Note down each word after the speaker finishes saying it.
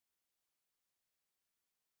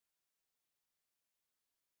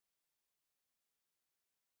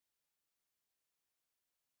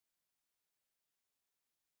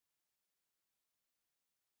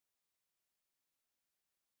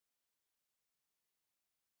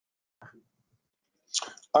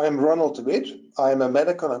I'm Ronald de Wit. I'm a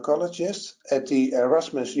medical oncologist at the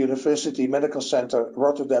Erasmus University Medical Center,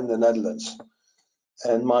 Rotterdam, the Netherlands.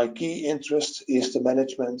 And my key interest is the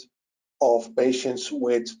management of patients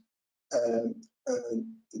with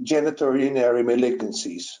genitourinary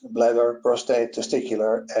malignancies, bladder, prostate,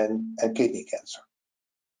 testicular, and kidney cancer.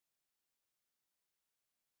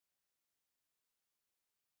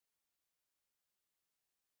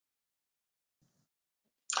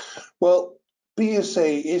 Well,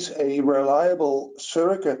 PSA is a reliable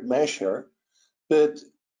surrogate measure, but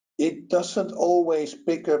it doesn't always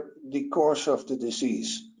pick up the course of the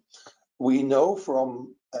disease. We know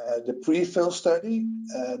from the pre-fill study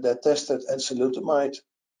that tested enzalutamide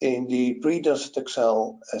in the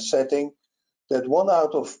pre-docetaxel setting that 1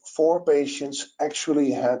 out of 4 patients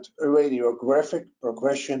actually had a radiographic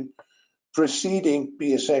progression preceding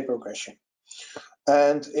PSA progression.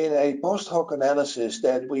 And in a post hoc analysis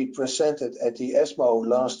that we presented at the ESMO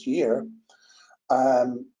last year,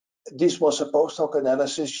 this was a post hoc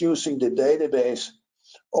analysis using the database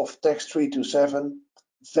of TAX327,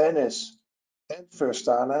 Venice, and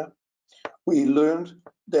Verstana. We learned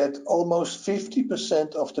that almost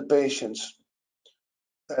 50% of the patients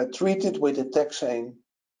treated with the taxane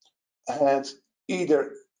had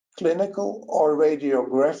either clinical or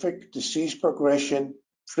radiographic disease progression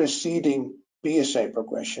preceding PSA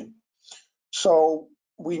progression. So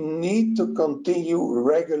we need to continue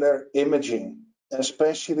regular imaging,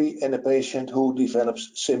 especially in a patient who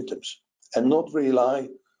develops symptoms, and not rely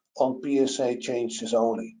on PSA changes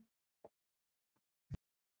only.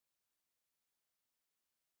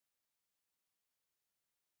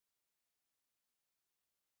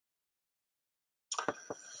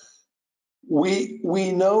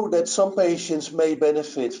 We know that some patients may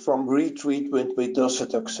benefit from retreatment with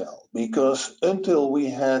docetaxel because until we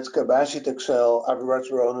had cabazitaxel,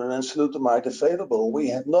 abiraterone, and enzalutamide available, we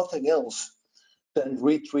had nothing else than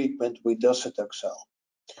retreatment with docetaxel.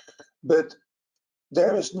 But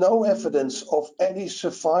there is no evidence of any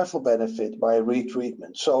survival benefit by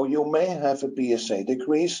retreatment. So you may have a PSA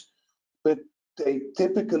decrease, but they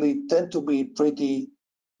typically tend to be pretty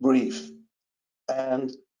brief.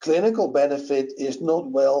 And clinical benefit is not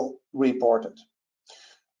well reported.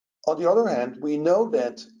 On the other hand, we know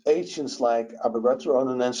that agents like abiraterone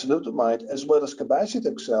and enzalutamide, as well as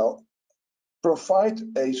cabazitaxel, provide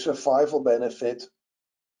a survival benefit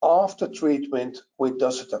after treatment with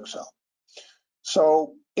docetaxel.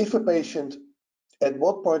 So if a patient at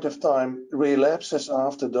what point of time relapses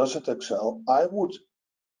after docetaxel, I would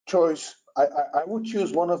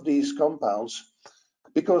choose one of these compounds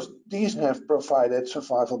because these have provided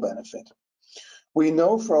survival benefit. We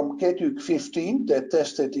know from KETUC-15 that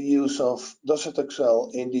tested the use of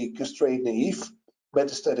docetaxel in the castrate-naive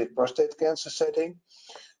metastatic prostate cancer setting,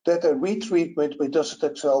 that a retreatment with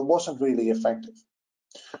docetaxel wasn't really effective.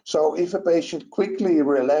 So if a patient quickly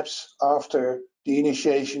relapses after the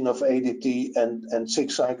initiation of ADT and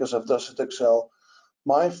 6 cycles of docetaxel,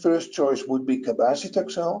 my first choice would be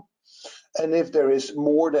cabazitaxel. And if there is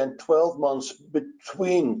more than 12 months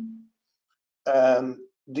between the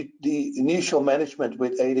initial management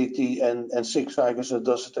with ADT and 6 cycles of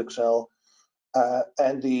docetaxel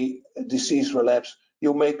and the disease relapse,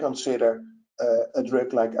 you may consider a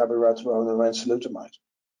drug like abiraterone or enzalutamide.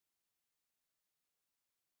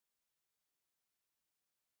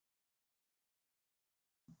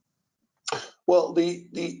 Well,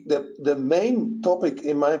 the main topic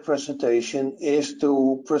in my presentation is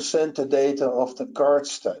to present the data of the CARD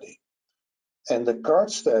study. And the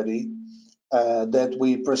CARD study that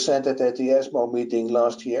we presented at the ESMO meeting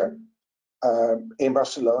last year in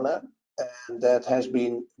Barcelona, and that has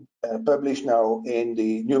been published now in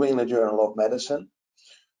the New England Journal of Medicine,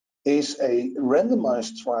 is a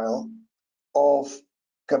randomized trial of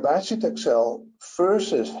cabazitaxel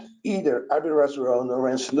versus either abiraterone or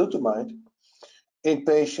enzalutamide in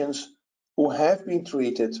patients who have been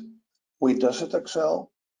treated with docetaxel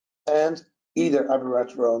and either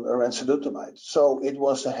abiraterone or enzalutamide. So it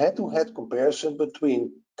was a head-to-head comparison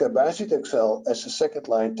between cabazitaxel as a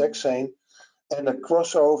second-line taxane and a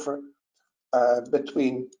crossover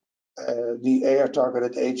between the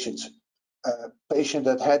AR-targeted agents. A patient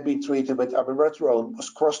that had been treated with abiraterone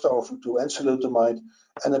was crossed over to enzalutamide,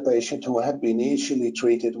 and a patient who had been initially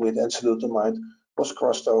treated with enzalutamide was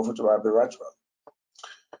crossed over to abiraterone.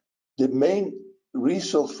 The main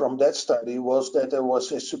result from that study was that there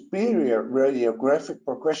was a superior radiographic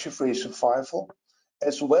progression-free survival,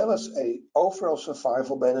 as well as an overall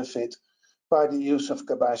survival benefit by the use of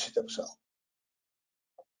cabazitaxel.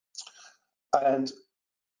 And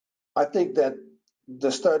I think that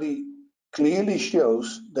the study clearly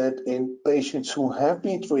shows that in patients who have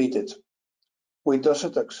been treated with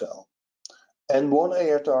docetaxel and one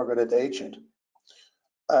AR targeted agent,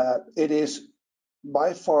 it is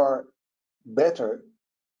by far better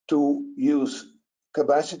to use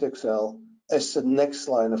cabazitaxel as the next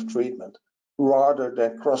line of treatment rather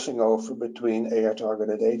than crossing over between AR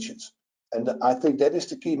targeted agents. And I think that is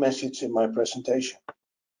the key message in my presentation.